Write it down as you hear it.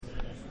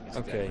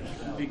Okay.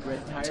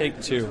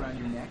 Take two.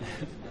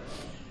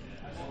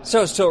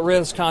 So, still at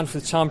RailsConf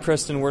with Tom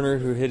Preston Werner,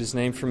 who hid his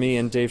name for me,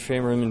 and Dave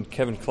Famerman and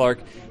Kevin Clark,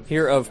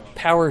 here of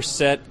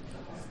Powerset.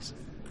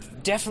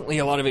 Definitely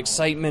a lot of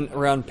excitement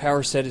around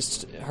Powerset.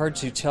 It's hard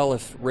to tell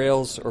if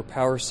Rails or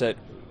Powerset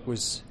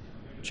was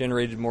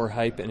generated more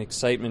hype and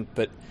excitement,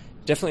 but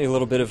definitely a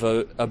little bit of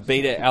a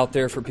beta out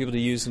there for people to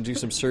use and do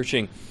some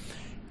searching.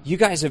 You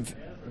guys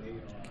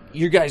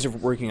are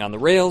working on the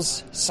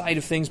Rails side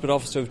of things, but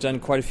also have done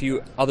quite a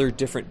few other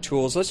different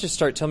tools. Let's just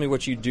start. Tell me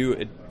what you do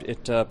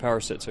at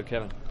Powerset. So,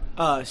 Kevin.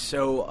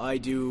 So I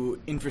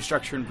do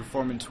infrastructure and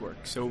performance work.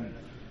 So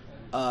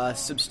a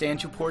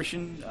substantial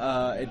portion,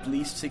 at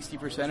least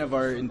 60% of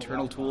our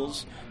internal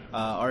tools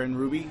are in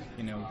Ruby.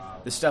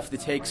 The stuff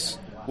that takes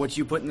what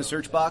you put in the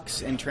search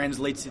box and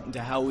translates it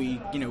into how we,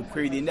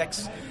 query the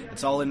index.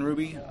 It's all in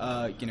Ruby.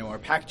 Our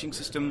packaging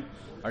system,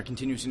 our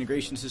continuous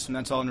integration system,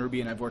 that's all in Ruby,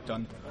 and I've worked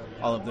on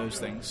all of those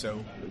things.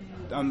 So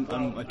I'm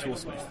a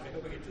toolsmith.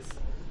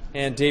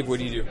 And Dave, what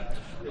do you do?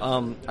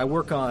 I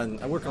work on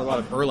a lot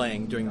of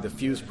Erlang doing the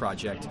Fuse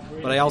project,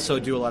 but I also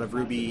do a lot of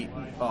Ruby.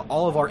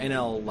 All of our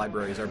NL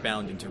libraries are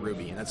bound into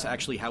Ruby, and that's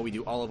actually how we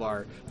do all of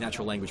our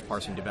natural language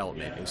parsing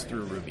development is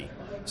through Ruby.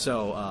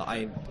 So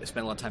I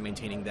spend a lot of time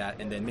maintaining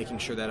that and then making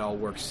sure that all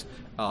works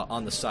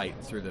on the site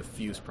through the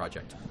Fuse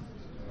project.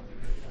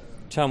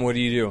 Tom, what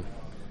do you do?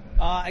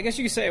 I guess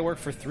you could say I work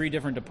for 3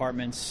 different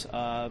departments.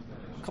 A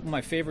couple of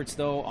my favorites,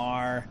 though,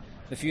 are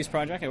the Fuse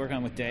project I work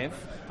on with Dave.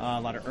 A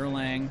lot of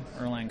Erlang.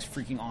 Erlang's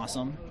freaking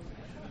awesome.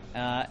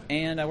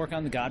 And I work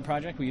on the God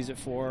project. We use it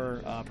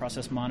for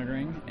process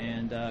monitoring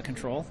and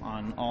control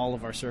on all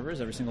of our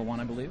servers, every single one,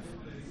 I believe.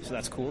 So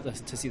that's cool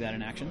to see that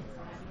in action.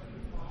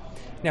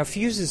 Now,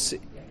 Fuse is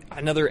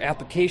another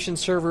application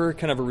server,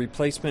 kind of a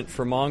replacement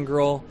for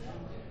Mongrel.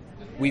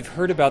 We've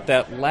heard about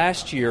that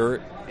last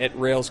year at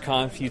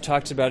RailsConf. You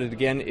talked about it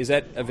again. Is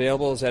that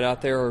available? Is that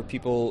out there? Or are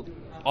people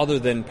other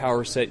than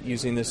Powerset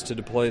using this to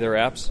deploy their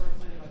apps?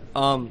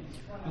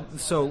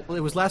 So it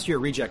was last year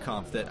at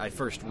RejectConf that I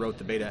first wrote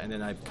the beta, and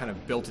then I kind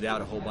of built it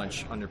out a whole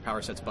bunch under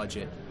Powerset's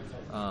budget.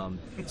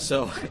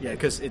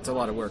 Because it's a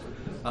lot of work.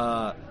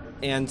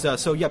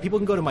 People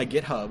can go to my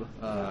GitHub,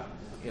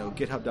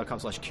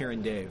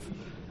 github.com/KieranDave,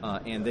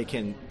 and they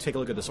can take a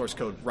look at the source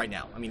code right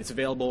now. I mean, it's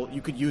available.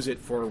 You could use it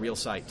for a real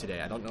site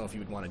today. I don't know if you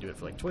would want to do it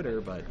for like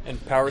Twitter, but... And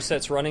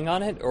Powerset's running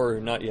on it, or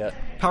not yet?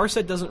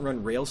 Powerset doesn't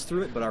run Rails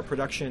through it, but our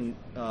production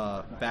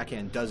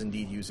backend does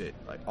indeed use it.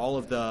 Like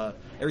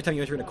every time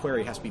you enter in a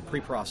query, it has to be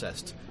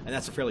pre-processed, and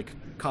that's a fairly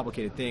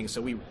complicated thing.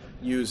 So we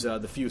use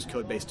the Fuse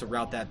code base to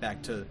route that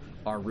back to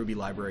our Ruby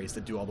libraries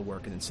that do all the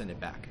work and then send it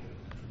back.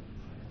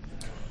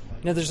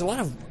 Now, there's a lot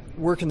of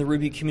work in the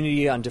Ruby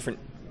community on different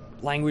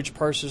language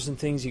parsers and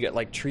things. You got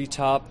like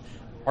Treetop.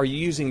 Are you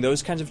using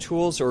those kinds of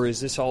tools, or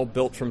is this all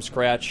built from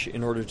scratch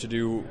in order to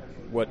do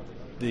what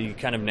the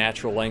kind of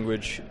natural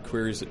language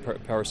queries that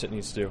Powerset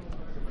needs to do?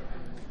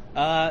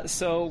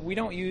 So we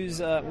don't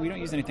use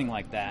anything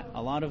like that.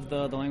 A lot of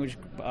the language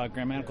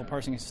grammatical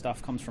parsing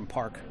stuff comes from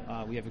Park.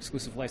 We have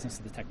exclusive license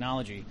to the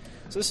technology.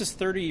 So this is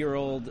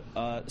 30-year-old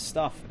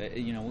stuff.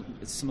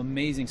 It's some of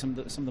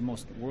the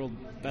most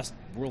best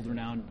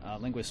world-renowned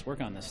linguists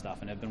work on this stuff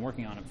and have been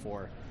working on it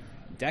for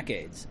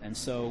decades. And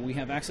so we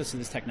have access to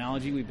this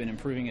technology. We've been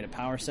improving it at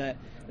Powerset.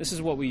 This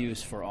is what we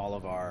use for all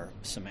of our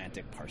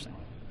semantic parsing.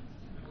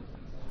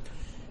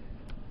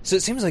 So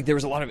it seems like there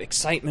was a lot of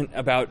excitement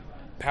about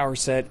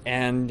Powerset,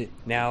 and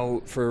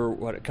now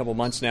for a couple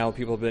months now,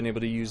 people have been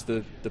able to use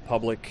the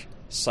public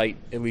site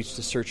at least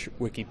to search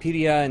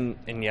Wikipedia,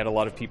 and yet a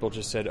lot of people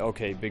just said,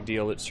 okay, big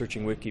deal, it's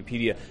searching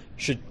Wikipedia.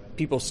 Should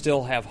people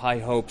still have high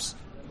hopes?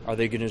 Are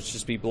they going to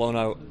just be blown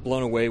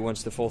away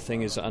once the full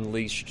thing is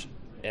unleashed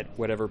at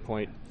whatever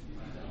point?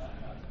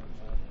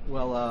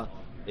 Well,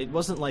 it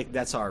wasn't like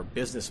that's our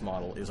business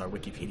model, is our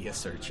Wikipedia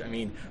search. I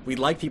mean, we'd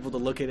like people to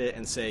look at it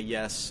and say,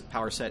 yes,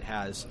 Powerset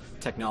has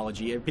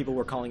technology. People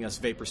were calling us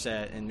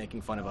Vaporset and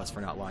making fun of us for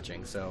not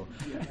launching. So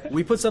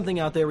we put something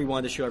out there. We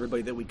wanted to show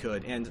everybody that we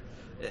could. And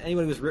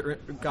anyone who's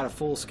got a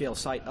full-scale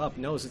site up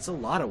knows it's a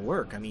lot of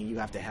work. I mean, you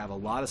have to have a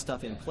lot of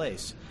stuff in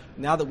place.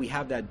 Now that we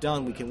have that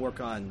done, we can work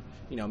on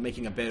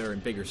making a better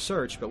and bigger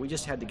search, but we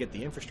just had to get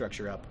the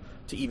infrastructure up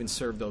to even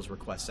serve those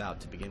requests out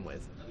to begin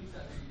with.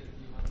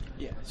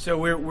 Yeah, so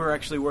we're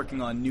actually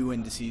working on new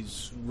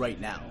indices right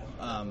now,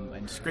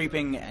 and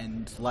scraping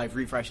and live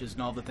refreshes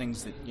and all the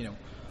things that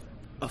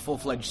a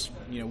full-fledged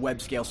web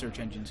scale search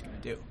engine is going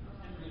to do.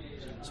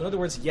 So in other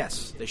words,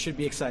 yes, they should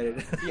be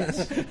excited.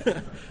 Yes.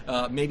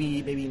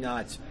 Maybe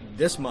not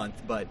this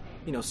month, but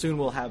soon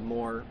we'll have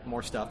more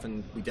stuff,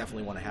 and we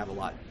definitely want to have a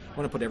lot. I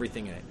want to put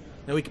everything in it.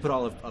 Now we can put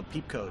all of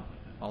Peep Code,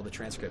 all the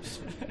transcripts.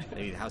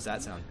 Maybe how's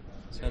that sound?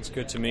 Sounds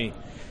good to me.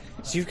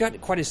 So you've got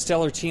quite a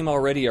stellar team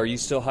already. Are you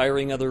still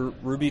hiring other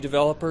Ruby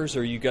developers,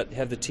 or you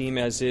have the team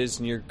as is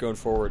and you're going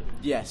forward?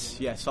 Yes.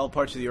 All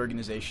parts of the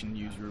organization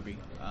use Ruby.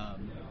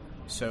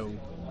 So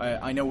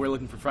I know we're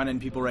looking for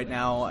front-end people right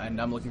now,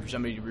 and I'm looking for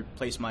somebody to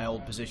replace my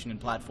old position and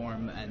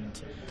platform.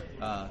 And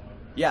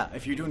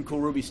if you're doing cool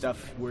Ruby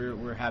stuff,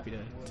 we're happy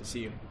to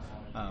see you.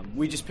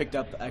 We just picked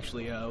up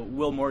actually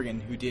Will Morgan,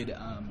 who did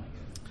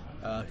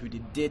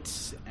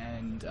DITS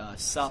and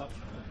SUP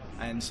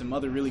and some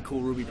other really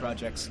cool Ruby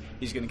projects.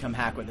 He's going to come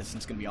hack with us, and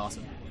it's going to be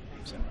awesome.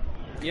 So.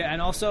 Yeah,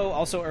 and also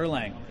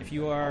Erlang. If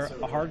you are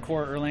a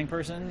hardcore Erlang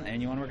person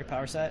and you want to work at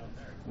Powerset,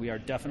 we are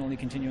definitely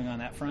continuing on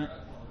that front,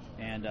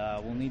 and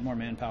we'll need more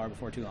manpower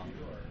before too long.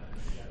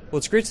 Well,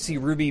 it's great to see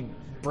Ruby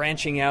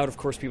branching out. Of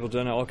course, people have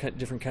done all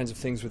different kinds of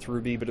things with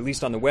Ruby, but at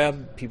least on the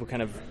web, people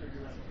kind of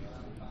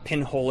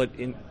pinhole it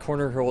in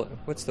corner.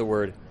 What's the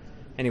word?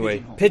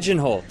 Anyway,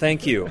 pigeonhole.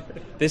 Thank you.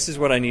 This is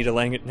what I need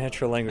a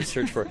natural language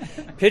search for.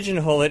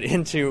 Pigeonhole it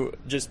into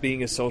just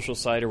being a social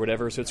site or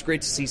whatever. So it's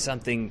great to see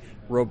something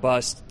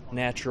robust,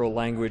 natural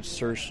language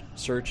search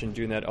and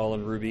doing that all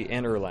in Ruby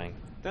and Erlang.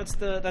 That's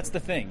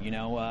the thing, you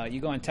know. You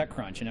go on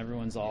TechCrunch and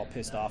everyone's all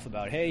pissed off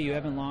about, hey, you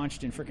haven't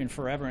launched in frickin'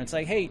 forever. And it's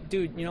like, hey,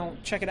 dude, you know,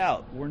 check it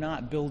out. We're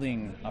not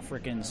building a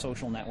frickin'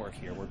 social network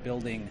here. We're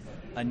building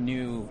a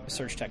new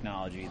search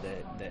technology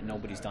that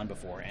nobody's done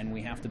before, and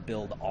we have to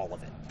build all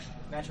of it.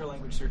 Natural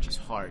language search is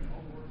hard.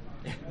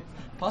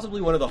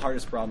 Possibly one of the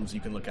hardest problems you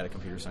can look at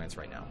computer science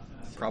right now.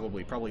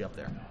 Probably up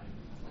there.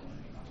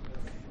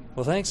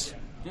 Well, thanks.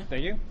 Yeah.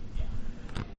 Thank you.